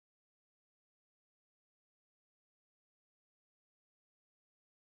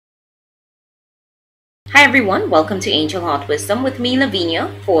Hi everyone, welcome to Angel Heart Wisdom with me,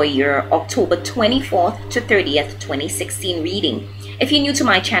 Lavinia, for your October 24th to 30th, 2016 reading. If you're new to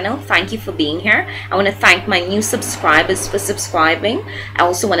my channel, thank you for being here. I want to thank my new subscribers for subscribing. I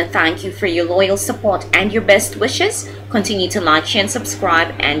also want to thank you for your loyal support and your best wishes. Continue to like, share, and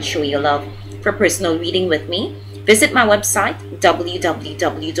subscribe and show your love. For personal reading with me, visit my website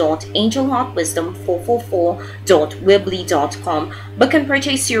www.angelheartwisdom444.weebly.com. Book and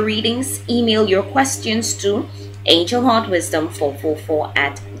purchase your readings. Email your questions to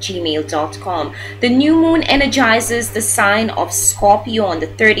angelheartwisdom444@gmail.com. The new moon energizes the sign of Scorpio on the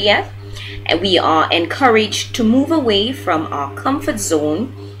 30th, and we are encouraged to move away from our comfort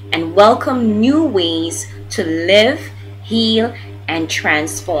zone and welcome new ways to live, heal, and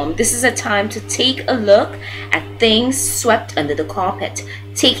transform. This is a time to take a look at things swept under the carpet.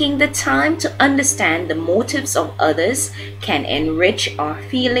 Taking the time to understand the motives of others can enrich our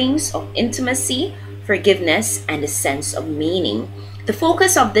feelings of intimacy, forgiveness, and a sense of meaning. The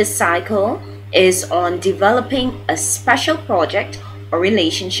focus of this cycle is on developing a special project or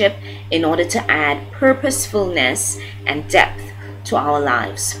relationship in order to add purposefulness and depth to our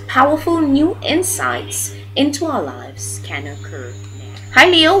lives. Powerful new insights into our lives can occur. Hi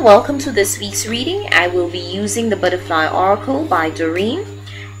Leo, welcome to this week's reading. I will be using the Butterfly Oracle by Doreen,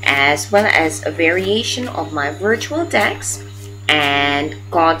 as well as a variation of my virtual decks and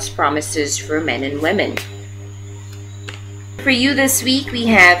God's promises for men and women. For you this week, we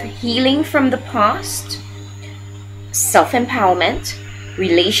have healing from the past, self-empowerment,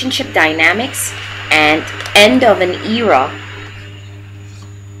 relationship dynamics, and end of an era.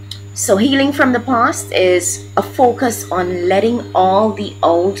 So healing from the past is a focus on letting all the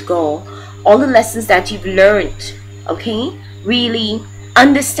old go, all the lessons that you've learned, okay? Really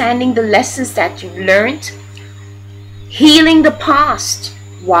understanding the lessons that you've learned, healing the past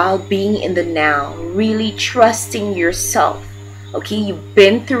while being in the now, really trusting yourself, okay? You've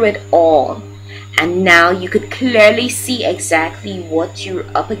been through it all, and now you could clearly see exactly what you're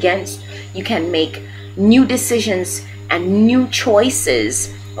up against. You can make new decisions and new choices,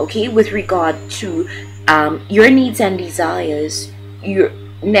 okay, with regard to your needs and desires, your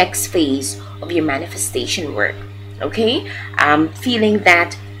next phase of your manifestation work, okay? Feeling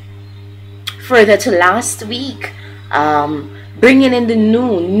that further to last week, bringing in the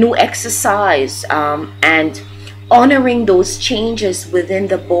new exercise, and honoring those changes within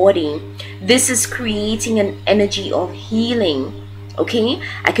the body. This is creating an energy of healing, okay?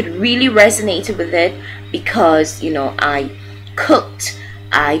 I could really resonate with it because, you know, I cooked,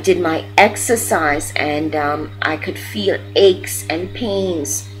 I did my exercise, and I could feel aches and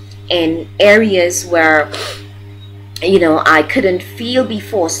pains in areas where, you know, I couldn't feel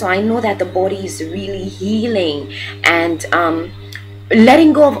before. So I know that the body is really healing and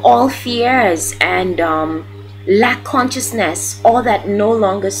letting go of all fears and lack consciousness, all that no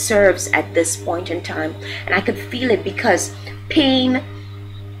longer serves at this point in time. And I could feel it because pain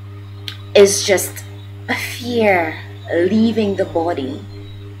is just a fear leaving the body.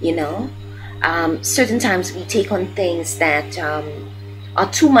 You know, certain times we take on things that are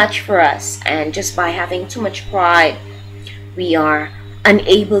too much for us, and just by having too much pride, we are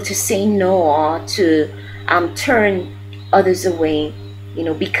unable to say no or to turn others away, you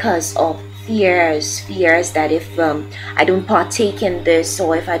know, because of fears that if I don't partake in this,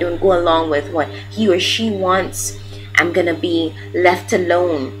 or if I don't go along with what he or she wants, I'm gonna be left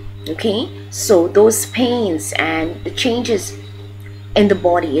alone, okay? So those pains and the changes in the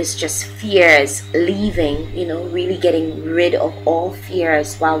body is just fears leaving, you know, really getting rid of all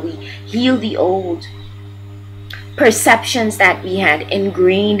fears while we heal the old perceptions that we had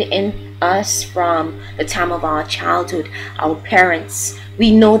ingrained in us from the time of our childhood, our parents. We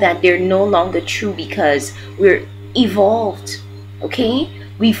know that they're no longer true because we're evolved, okay?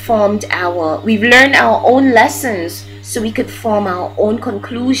 We've learned our own lessons so we could form our own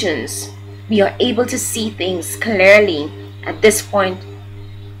conclusions. We are able to see things clearly at this point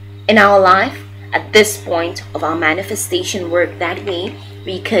in our life, at this point of our manifestation work. That way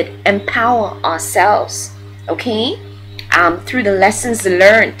we could empower ourselves, okay, through the lessons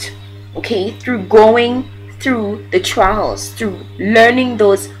learned, okay, through going through the trials, through learning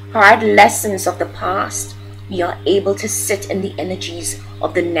those hard lessons of the past. We are able to sit in the energies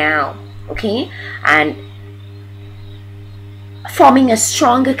of the now, okay, and forming a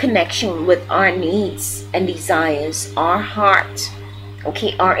stronger connection with our needs and desires, our heart,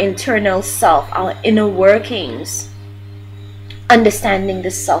 okay, our internal self, our inner workings, understanding the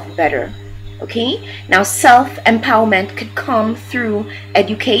self better, okay? Now, self-empowerment could come through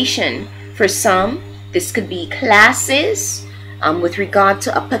education. For some, this could be classes, with regard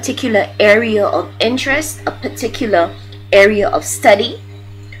to a particular area of interest, a particular area of study.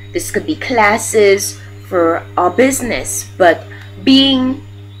 This could be classes for our business, but being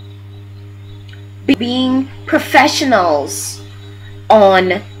professionals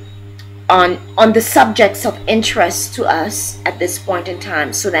on the subjects of interest to us at this point in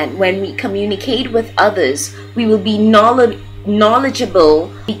time, so that when we communicate with others, we will be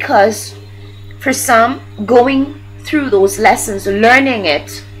knowledgeable. Because for some, going through those lessons, learning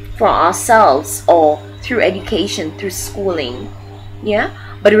it for ourselves, or through education, through schooling, yeah.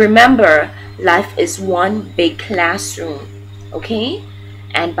 But remember, life is one big classroom, okay?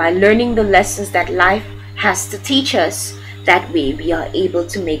 And by learning the lessons that life has to teach us, that way we are able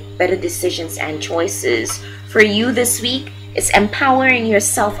to make better decisions and choices. For you this week, it's empowering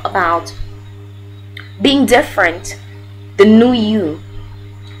yourself about being different, the new you,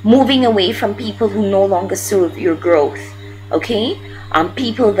 moving away from people who no longer serve your growth, okay?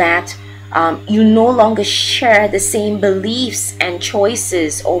 People that you no longer share the same beliefs and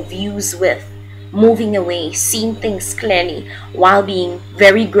choices or views with. Moving away, seeing things clearly while being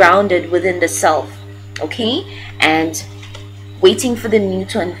very grounded within the self, okay? And waiting for the new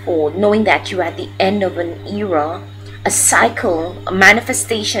to unfold, knowing that you're at the end of an era, a cycle, a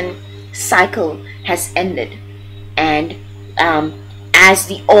manifestation cycle has ended. And as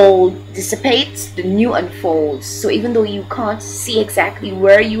the old dissipates, the new unfolds. So even though you can't see exactly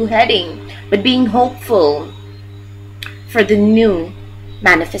where you're heading, but being hopeful for the new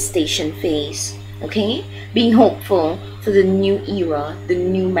manifestation phase, okay? Being hopeful for the new era, the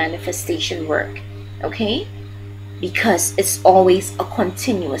new manifestation work, okay? Because it's always a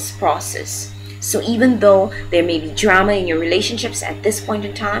continuous process. So even though there may be drama in your relationships at this point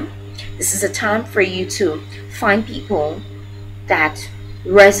in time, this is a time for you to find people that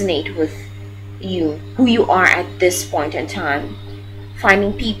resonate with you, who you are at this point in time.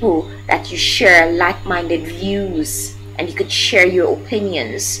 Finding people that you share like-minded views, and you could share your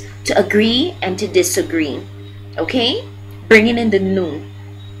opinions, to agree and to disagree, okay? Bringing in the new,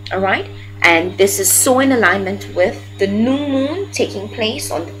 all right? And this is so in alignment with the new moon taking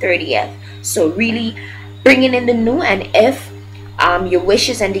place on the 30th. So really bringing in the new. And if your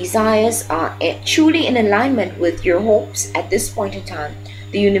wishes and desires are truly in alignment with your hopes at this point in time,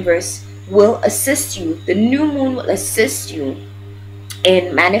 the universe will assist you. The new moon will assist you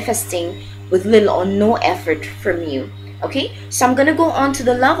in manifesting with little or no effort from you. Okay, so I'm gonna go on to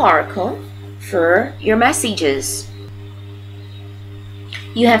the love oracle for your messages.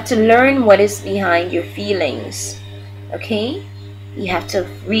 You have to learn what is behind your feelings, okay? You have to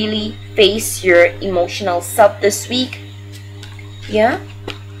really face your emotional self this week, yeah?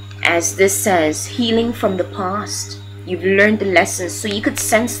 As this says, healing from the past. You've learned the lessons, so you could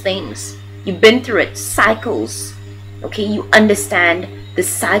sense things. You've been through it, cycles, okay? You understand the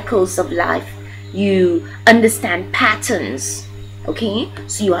cycles of life. You understand patterns, okay?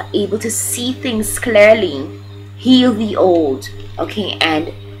 So you are able to see things clearly, heal the old, okay?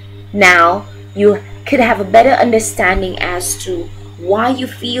 And now you could have a better understanding as to why you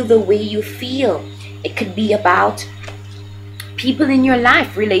feel the way you feel. It could be about people in your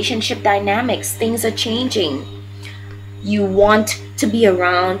life, relationship dynamics. Things are changing. You want to be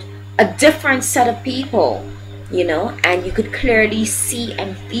around a different set of people, you know, and you could clearly see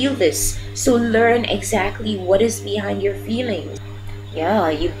and feel this. So learn exactly what is behind your feelings. Yeah,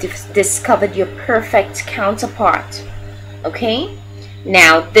 you've discovered your perfect counterpart, okay?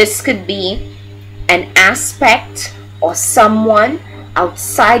 Now this could be an aspect or someone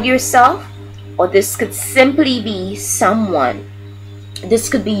outside yourself, or this could simply be someone. This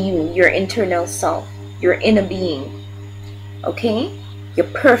could be you, your internal self, your inner being, okay? Your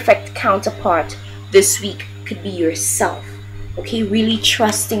perfect counterpart this week could be yourself, okay? Really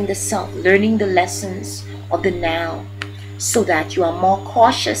trusting the self, learning the lessons of the now, so that you are more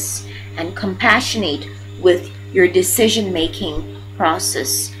cautious and compassionate with your decision-making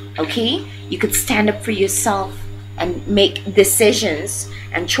process, okay? You could stand up for yourself and make decisions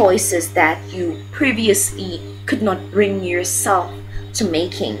and choices that you previously could not bring yourself to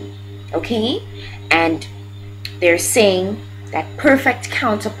making, okay? And they're saying that perfect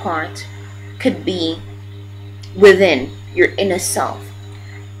counterpart could be within your inner self,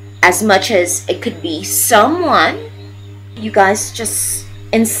 as much as it could be someone you guys just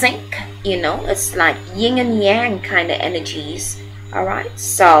in sync, you know. It's like yin and yang kind of energies, all right?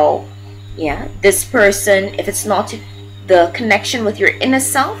 So yeah, this person, if it's not the connection with your inner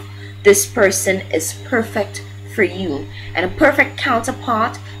self, this person is perfect for you. And a perfect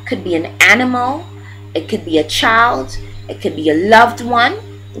counterpart could be an animal, it could be a child, it could be a loved one,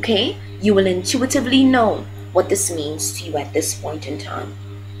 okay? You will intuitively know what this means to you at this point in time.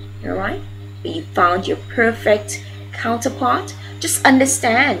 All right? But you found your perfect counterpart. Just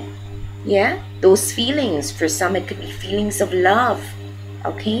understand, yeah, those feelings. For some, it could be feelings of love.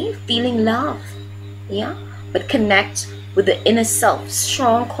 Okay? Feeling love. Yeah? But connect with the inner self.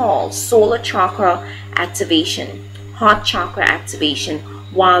 Strong call, solar chakra activation, heart chakra activation,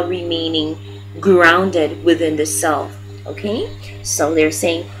 while remaining grounded within the self. Okay? So they're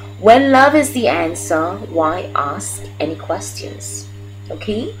saying, when love is the answer, why ask any questions?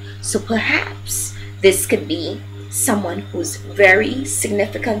 Okay? So perhaps this could be someone who's very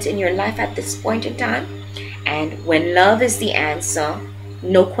significant in your life at this point in time. And when love is the answer,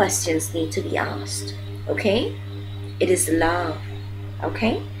 no questions need to be asked. Okay? It is love.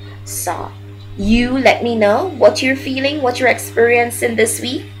 Okay? So, you let me know what you're feeling, what you're experiencing this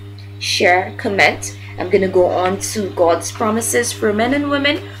week. Share, comment. I'm going to go on to God's promises for men and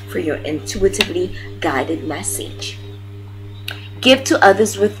women for your intuitively guided message. Give to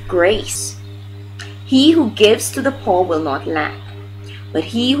others with grace. He who gives to the poor will not lack, but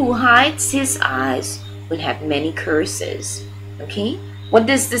he who hides his eyes will have many curses. Okay? What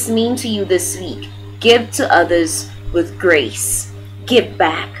does this mean to you this week? Give to others with grace. Give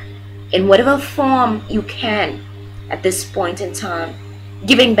back in whatever form you can at this point in time.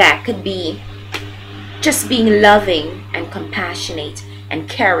 Giving back could be just being loving and compassionate and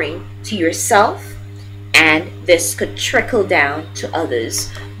caring to yourself, and this could trickle down to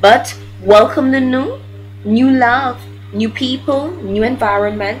others. But welcome the new love, new people, new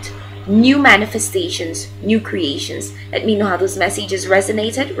environment, new manifestations, new creations. Let me know how those messages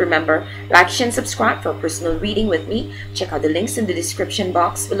resonated. Remember, like, share, and subscribe for a personal reading with me. Check out the links in the description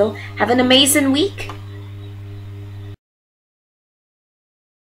box below. Have an amazing week.